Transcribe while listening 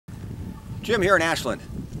Jim here in Ashland.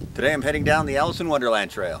 Today I'm heading down the In Wonderland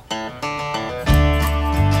trail.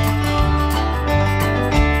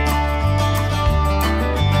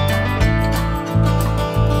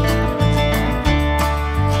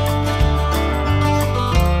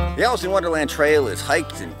 The In Wonderland trail is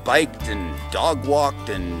hiked and biked and dog walked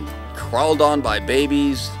and crawled on by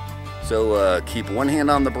babies. So keep one hand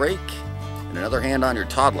on the brake and another hand on your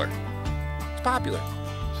toddler. It's popular.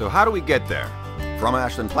 So how do we get there? From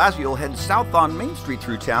Ashland Plaza, you'll head south on Main Street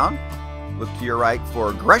through town. Look to your right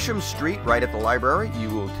for Gresham Street, right at the library. You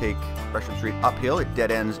will take Gresham Street uphill. It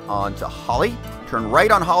dead ends onto Holly. Turn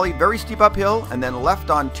right on Holly, very steep uphill, and then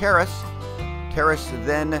left on Terrace. Terrace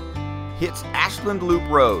then hits Ashland Loop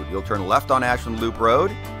Road. You'll turn left on Ashland Loop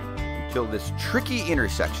Road until this tricky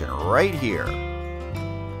intersection right here.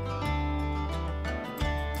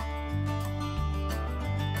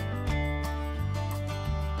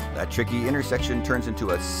 That tricky intersection turns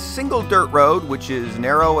into a single dirt road, which is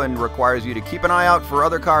narrow and requires you to keep an eye out for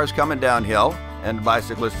other cars coming downhill and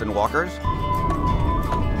bicyclists and walkers.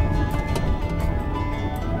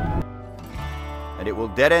 And it will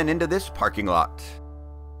dead end into this parking lot.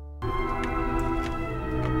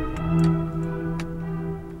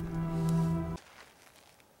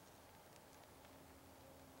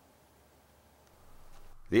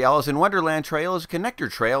 The In Wonderland Trail is a connector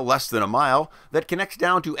trail less than a mile that connects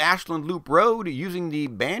down to Ashland Loop Road using the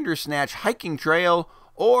Bandersnatch Hiking Trail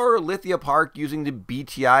or Lithia Park using the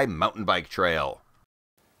BTI Mountain Bike Trail.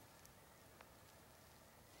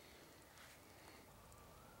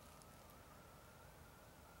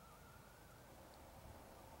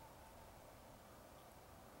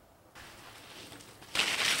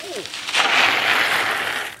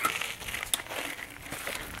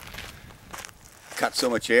 Cut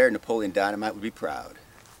so much air, Napoleon Dynamite would be proud.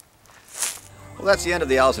 Well, that's the end of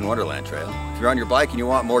the In Wonderland trail. If you're on your bike and you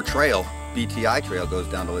want more trail, BTI trail goes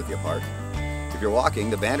down to Lithia Park. If you're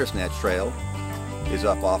walking, the Bandersnatch trail is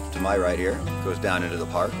up off to my right here. Goes down into the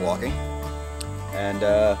park walking. And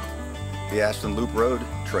the Ashland Loop Road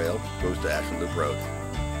trail goes to Ashland Loop Road.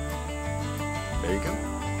 There you go.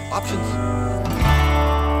 Options.